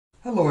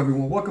Hello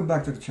everyone, welcome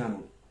back to the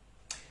channel.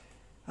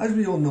 As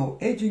we all know,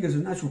 aging is a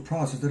natural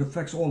process that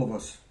affects all of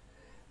us.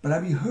 But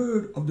have you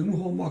heard of the new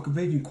hallmark of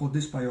aging called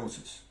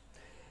dysbiosis?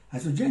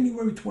 As of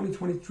January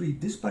 2023,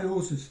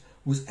 dysbiosis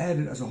was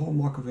added as a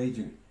hallmark of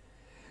aging.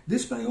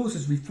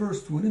 Dysbiosis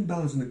refers to an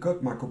imbalance in the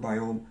gut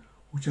microbiome,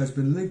 which has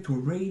been linked to a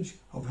range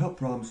of health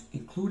problems,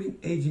 including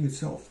aging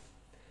itself.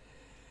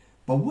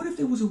 But what if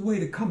there was a way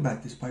to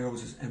combat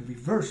dysbiosis and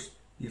reverse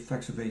the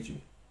effects of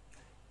aging?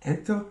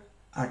 Enter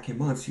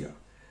Akkermansia.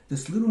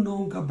 This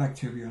little-known gut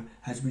bacteria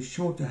has been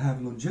shown to have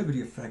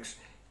longevity effects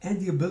and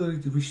the ability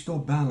to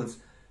restore balance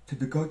to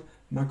the gut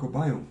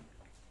microbiome.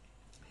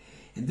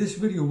 In this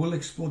video, we'll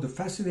explore the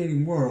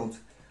fascinating world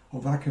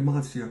of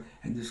Akkermansia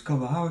and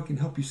discover how it can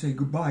help you say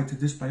goodbye to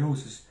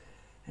dysbiosis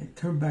and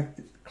turn back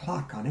the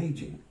clock on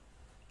aging.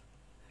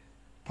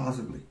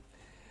 Possibly.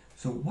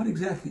 So what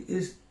exactly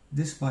is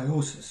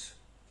dysbiosis?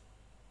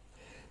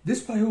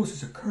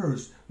 Dysbiosis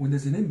occurs when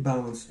there's an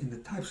imbalance in the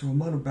types of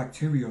amount of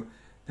bacteria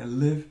that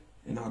live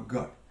in our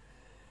gut.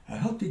 A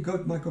healthy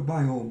gut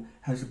microbiome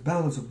has a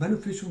balance of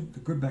beneficial, the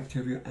good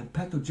bacteria, and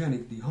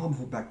pathogenic, the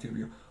harmful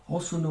bacteria,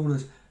 also known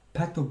as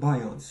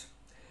pathobionts.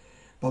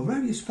 But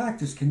various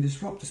factors can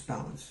disrupt this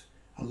balance,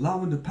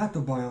 allowing the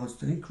pathobionts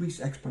to increase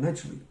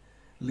exponentially,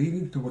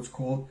 leading to what's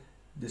called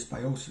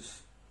dysbiosis.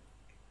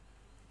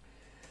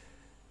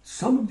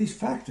 Some of these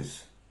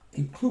factors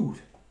include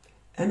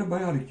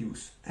antibiotic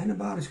use.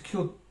 Antibiotics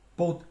kill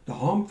both the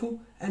harmful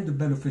and the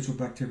beneficial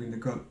bacteria in the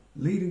gut,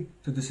 leading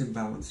to this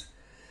imbalance.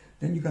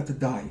 Then you got the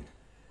diet.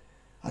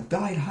 A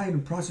diet high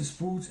in processed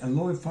foods and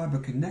low in fiber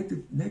can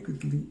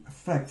negatively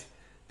affect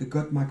the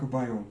gut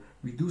microbiome,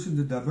 reducing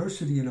the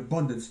diversity and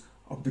abundance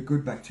of the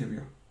good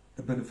bacteria,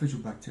 the beneficial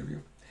bacteria.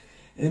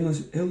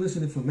 Illness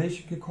and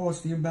inflammation can cause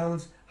the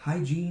imbalance.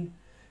 Hygiene,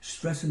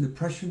 stress and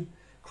depression.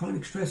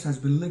 Chronic stress has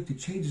been linked to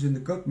changes in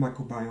the gut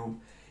microbiome,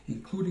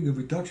 including a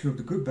reduction of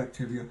the good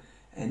bacteria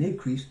and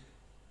increase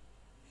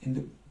in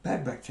the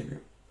bad bacteria.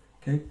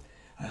 Okay?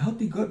 A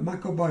healthy gut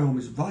microbiome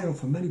is vital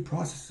for many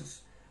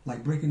processes,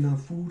 like breaking down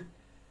food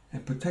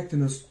and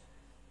protecting us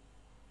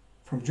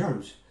from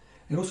germs.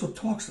 It also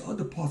talks to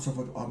other parts of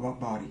our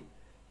body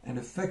and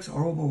affects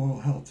our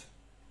overall health.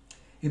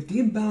 If the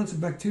imbalance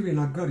of bacteria in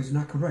our gut is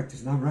not correct,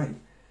 is not right,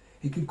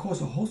 it can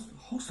cause a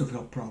host of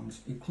health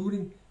problems,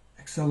 including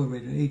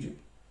accelerated aging.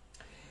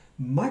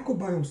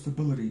 Microbiome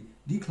stability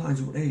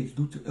declines with age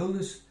due to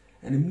illness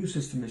and immune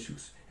system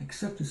issues,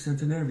 except in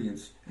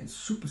centenarians and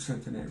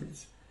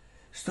supercentenarians.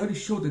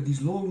 Studies show that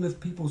these long-lived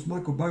people's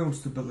microbiome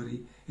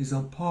stability is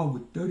on par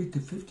with 30 to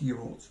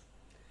 50-year-olds.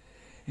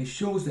 It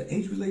shows that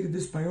age-related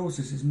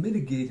dysbiosis is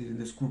mitigated in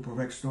this group of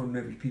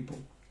extraordinary people.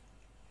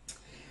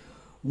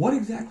 What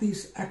exactly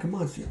is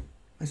Akkermansia?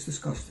 Let's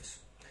discuss this.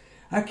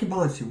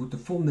 Akkermansia, with the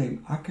full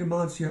name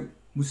Akkermansia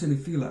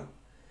muciniphila,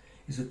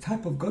 is a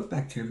type of gut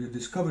bacteria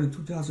discovered in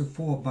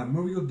 2004 by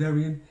Muriel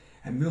Derian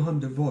and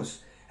Wilhelm de Vos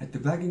at the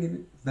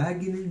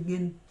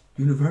Wageningen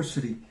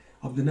University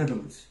of the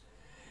Netherlands.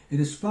 It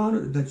is found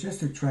in the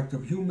digestive tract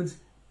of humans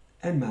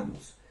and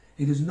mammals.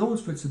 It is known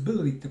for its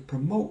ability to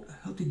promote a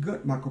healthy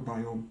gut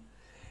microbiome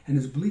and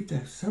is believed to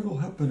have several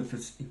health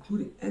benefits,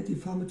 including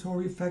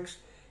anti-inflammatory effects,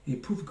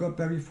 improved gut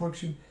barrier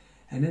function,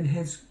 and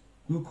enhanced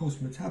glucose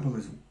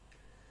metabolism.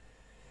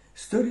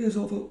 Studies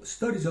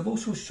have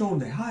also shown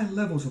that high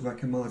levels of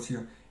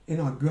Akkermansia in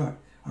our gut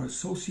are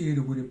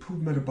associated with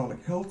improved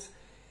metabolic health,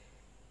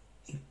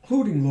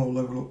 including low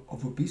level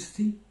of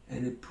obesity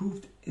and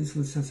improved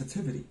insulin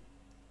sensitivity.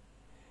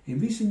 In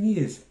recent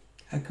years,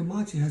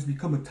 Akkermansia has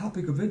become a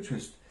topic of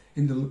interest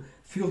in the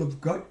field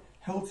of gut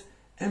health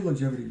and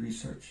longevity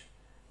research,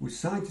 with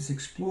scientists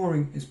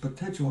exploring its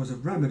potential as a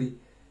remedy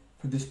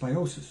for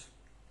dysbiosis.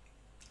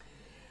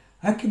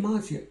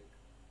 Akkermansia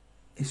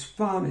is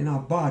found in our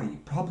body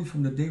probably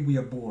from the day we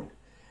are born,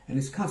 and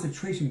its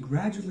concentration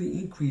gradually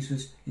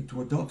increases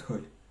into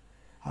adulthood.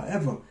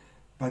 However,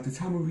 by the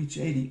time we reach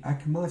 80,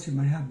 Akkermansia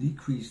might have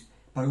decreased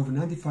by over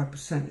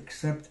 95%,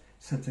 except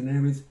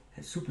centenarians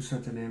and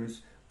supercentenarians,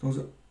 those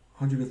are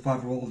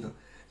 105 or older.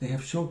 They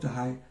have shown to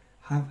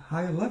have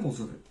higher levels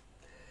of it.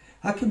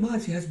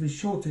 Akkermansia has been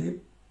shown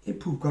to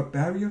improve gut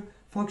barrier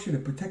function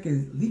and protect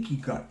a leaky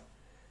gut,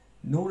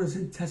 known as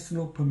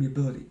intestinal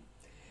permeability.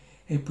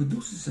 It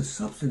produces a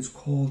substance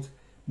called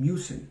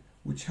mucin,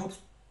 which helps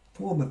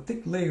form a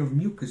thick layer of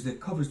mucus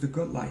that covers the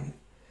gut lining.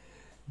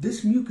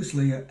 This mucus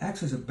layer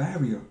acts as a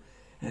barrier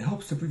and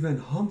helps to prevent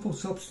harmful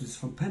substances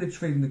from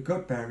penetrating the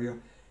gut barrier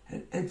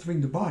and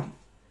entering the body,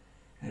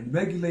 and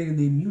regulating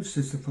the immune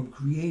system from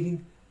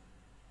creating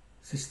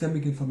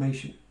systemic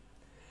inflammation.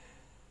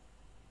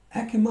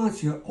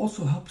 Akkermansia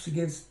also helps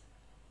against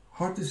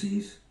heart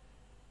disease,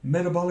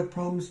 metabolic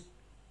problems,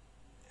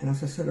 and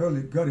as I said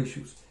earlier, gut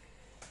issues.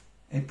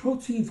 A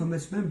protein from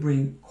its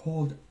membrane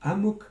called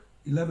AMUC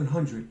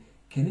 1100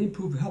 can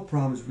improve health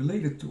problems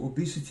related to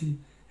obesity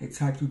and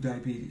type 2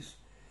 diabetes.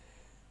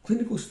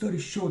 Clinical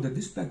studies show that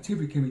this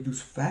bacteria can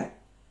reduce fat,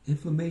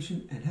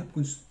 inflammation, and help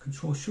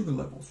control sugar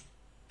levels.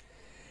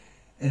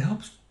 It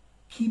helps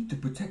keep the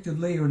protective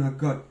layer in our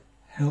gut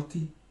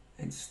healthy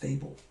and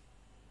stable.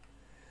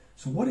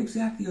 So what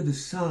exactly are the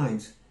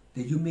signs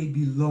that you may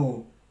be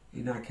low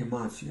in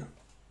Akkermansia?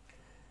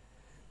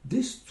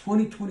 This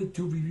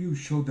 2022 review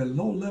showed that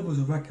low levels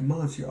of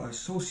Akkermansia are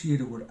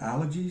associated with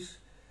allergies,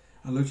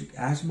 allergic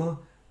asthma,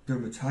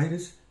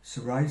 dermatitis,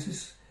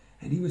 psoriasis,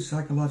 and even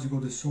psychological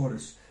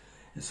disorders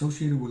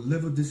associated with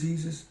liver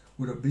diseases,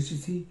 with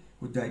obesity,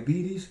 with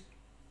diabetes,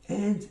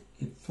 and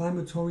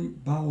inflammatory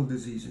bowel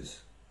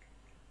diseases.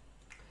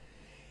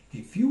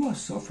 If you are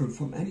suffering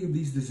from any of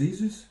these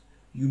diseases,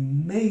 you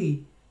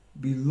may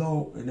be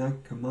low in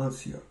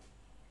Akkermansia.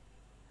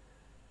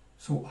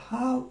 So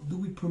how do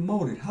we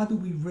promote it? How do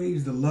we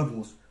raise the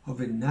levels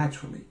of it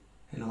naturally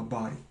in our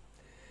body?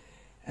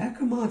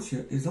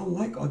 Akkermansia is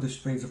unlike other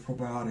strains of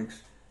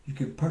probiotics you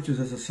can purchase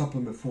as a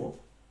supplement form.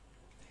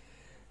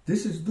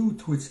 This is due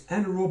to its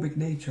anaerobic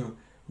nature,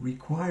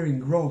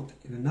 requiring growth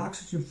in an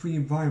oxygen-free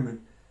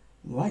environment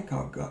like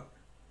our gut.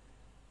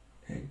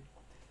 Okay?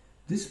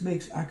 This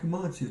makes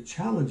Akkermansia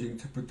challenging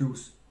to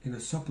produce in a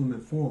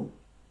supplement form.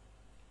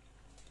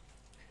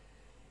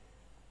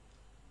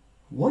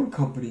 One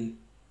company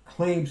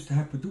claims to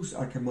have produced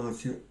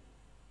Akkermansia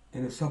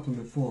in a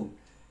supplement form.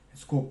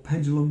 It's called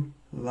Pendulum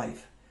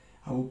Life.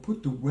 I will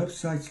put the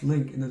website's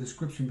link in the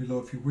description below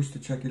if you wish to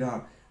check it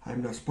out.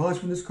 I'm not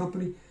sponsoring this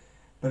company,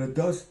 but it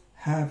does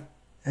have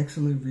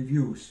excellent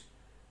reviews.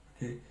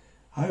 Okay.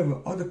 However,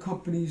 other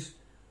companies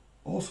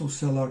also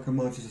sell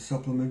Akkermansia as a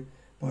supplement,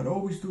 but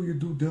always do your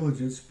due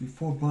diligence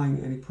before buying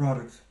any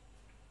product.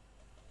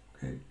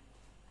 Okay,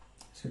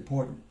 it's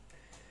important.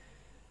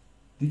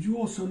 Did you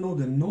also know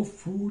that no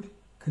food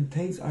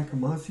contains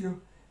Akkermansia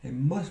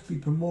and must be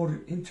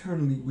promoted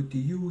internally with the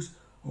use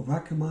of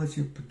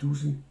Akkermansia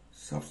producing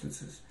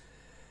substances?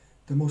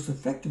 The most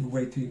effective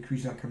way to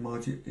increase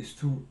Akkermansia is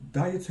through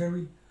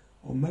dietary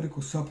or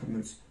medical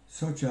supplements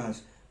such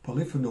as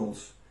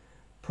polyphenols,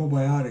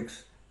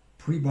 probiotics,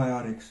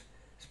 prebiotics,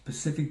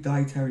 specific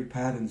dietary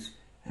patterns,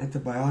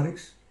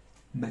 antibiotics,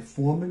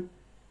 metformin,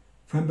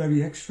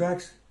 cranberry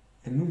extracts,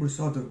 and numerous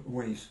other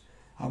ways.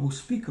 I will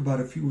speak about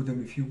a few of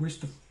them if you wish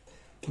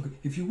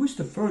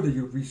to further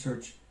your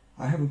research.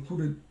 I have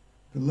included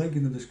the link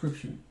in the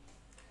description.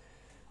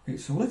 Okay,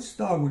 so let's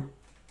start with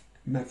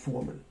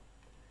metformin.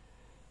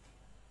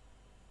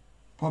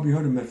 Probably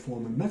heard of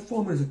metformin.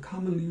 Metformin is a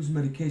commonly used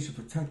medication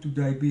for type 2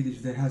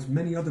 diabetes that has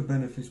many other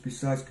benefits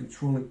besides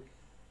controlling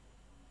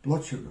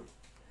blood sugar.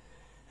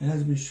 It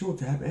has been shown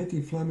to have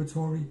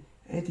anti-inflammatory,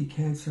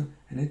 anti-cancer,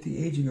 and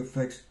anti-aging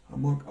effects,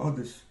 among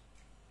others.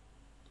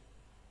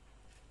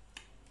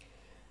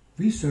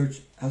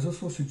 Research has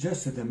also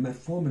suggested that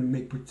metformin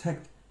may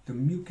protect the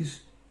mucus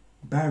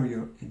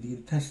barrier in the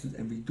intestine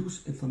and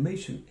reduce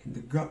inflammation in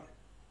the gut.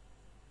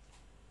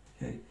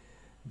 Okay.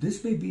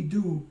 This may be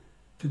due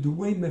to the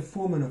way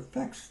metformin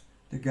affects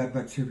the gut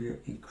bacteria,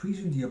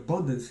 increasing the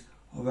abundance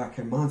of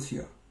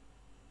Akkermansia.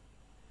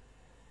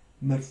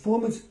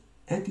 Metformin's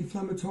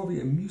anti-inflammatory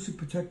and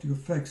mucus-protective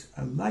effects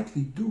are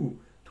likely due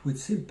to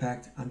its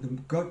impact on the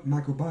gut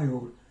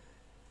microbiome,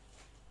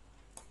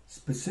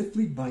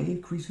 specifically by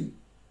increasing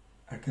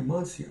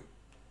Akkermansia.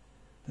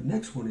 The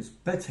next one is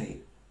Betaine,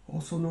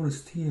 also known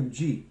as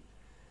TMG.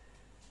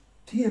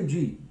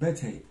 TMG,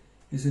 Betaine,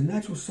 is a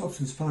natural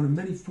substance found in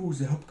many foods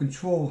that help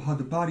control how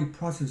the body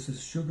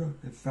processes sugar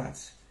and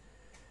fats.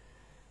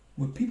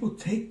 When people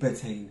take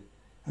Betaine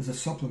as a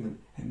supplement,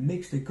 it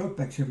makes their gut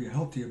bacteria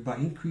healthier by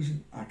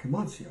increasing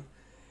Akkermansia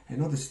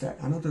and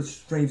other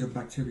strains of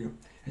bacteria,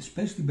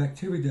 especially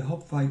bacteria that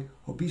help fight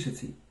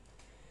obesity.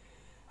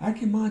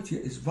 Akkermansia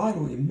is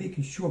vital in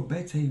making sure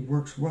Betaine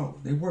works well.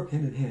 They work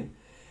hand in hand.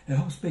 It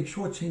helps make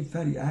short-chain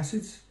fatty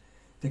acids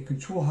that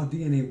control how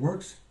DNA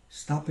works,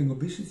 stopping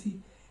obesity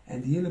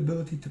and the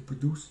inability to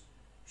produce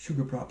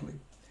sugar properly.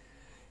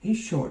 In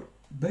short,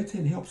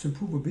 Betaine helps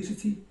improve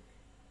obesity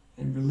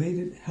and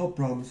related health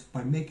problems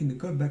by making the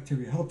gut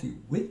bacteria healthy,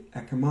 with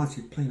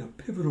Akkermansia playing a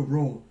pivotal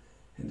role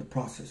in the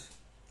process.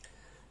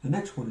 The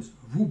next one is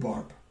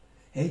Rhubarb,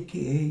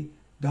 aka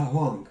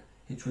Huang,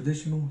 in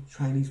traditional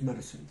Chinese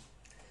medicine.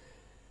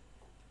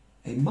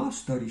 A mouse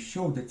study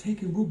showed that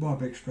taking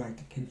rhubarb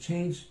extract can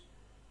change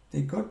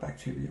their gut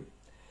bacteria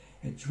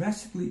and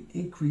drastically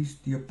increase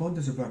the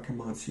abundance of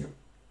Akkermansia.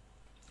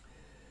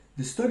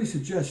 The study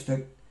suggests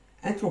that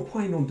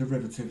anthraquinone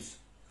derivatives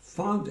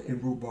found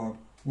in rhubarb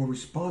were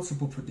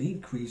responsible for the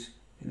increase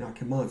in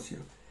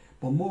Akkermansia,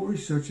 but more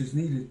research is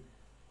needed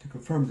to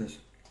confirm this.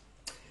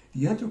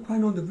 The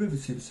anthraquinone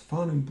derivatives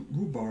found in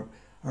rhubarb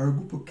are a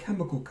group of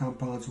chemical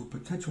compounds with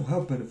potential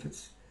health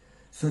benefits,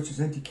 such as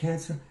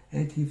anti-cancer,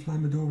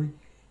 anti-inflammatory,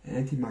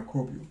 and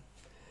antimicrobial.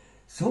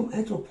 Some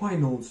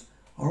anthraquinones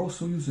are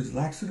also used as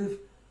laxative,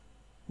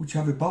 which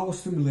have a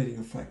bowel-stimulating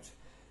effect.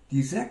 The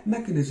exact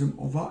mechanism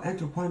of how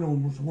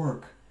anthraquinones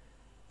work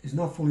is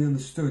not fully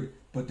understood,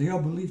 but they are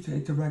believed to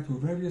interact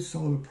with various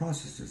cellular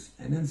processes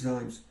and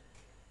enzymes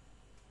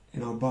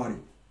in our body.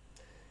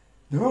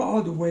 There are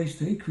other ways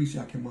to increase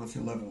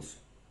Akkermansia levels.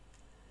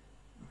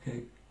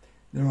 Okay,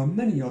 there are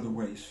many other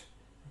ways.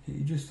 Okay,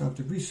 you just have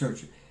to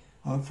research it.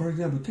 For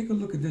example, take a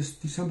look at this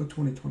December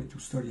 2022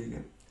 study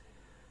again.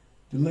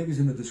 The link is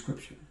in the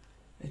description.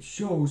 It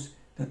shows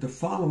that the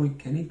following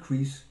can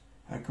increase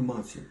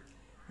Akkermansia: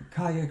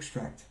 acai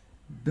extract,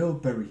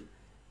 bilberry,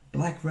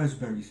 black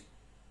raspberries,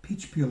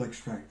 peach peel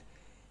extract,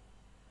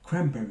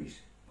 cranberries,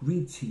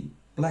 green tea,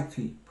 black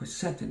tea,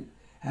 quercetin,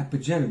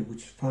 apigenin,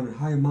 which is found in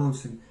high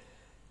amounts in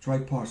dry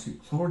parsley,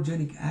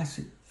 chlorogenic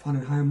acid, found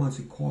in high amounts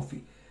in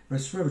coffee,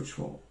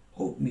 resveratrol,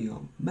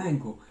 oatmeal,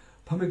 mango,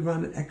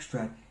 pomegranate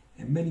extract,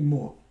 and many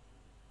more.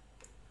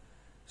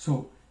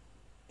 So,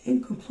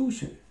 in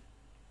conclusion,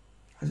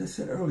 as I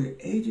said earlier,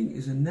 aging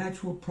is a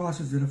natural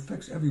process that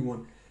affects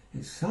everyone,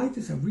 and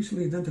scientists have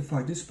recently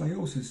identified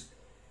dysbiosis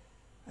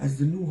as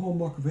the new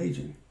hallmark of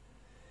aging.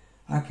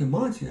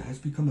 Akkermansia has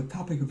become a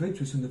topic of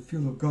interest in the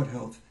field of gut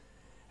health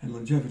and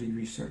longevity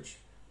research,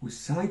 with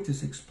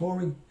scientists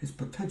exploring its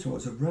potential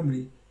as a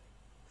remedy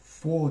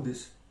for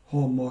this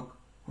hallmark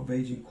of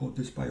aging called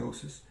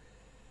dysbiosis.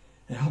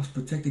 It helps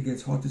protect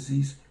against heart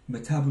disease,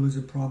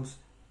 metabolism problems,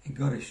 and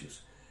gut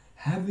issues.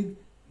 Having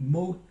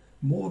more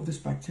of this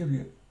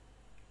bacteria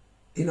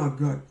in our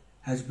gut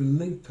has been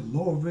linked to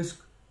lower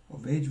risk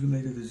of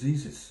age-related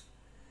diseases.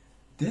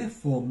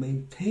 Therefore,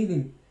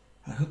 maintaining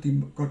a healthy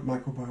gut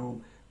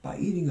microbiome by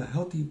eating a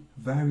healthy,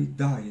 varied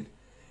diet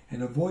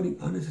and avoiding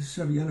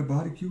unnecessary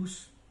antibiotic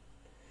use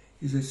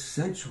is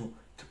essential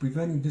to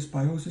preventing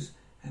dysbiosis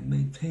and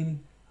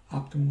maintaining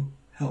optimal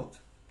health.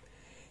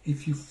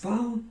 If you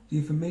found the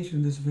information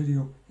in this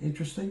video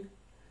interesting,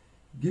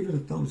 give it a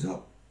thumbs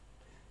up,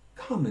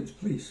 comment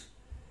please,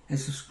 and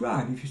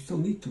subscribe if you still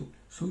need to,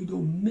 so you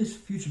don't miss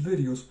future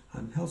videos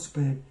on health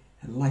span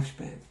and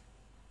lifespan.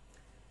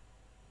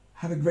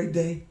 Have a great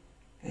day,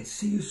 and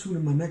see you soon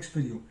in my next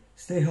video.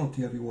 Stay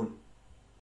healthy, everyone.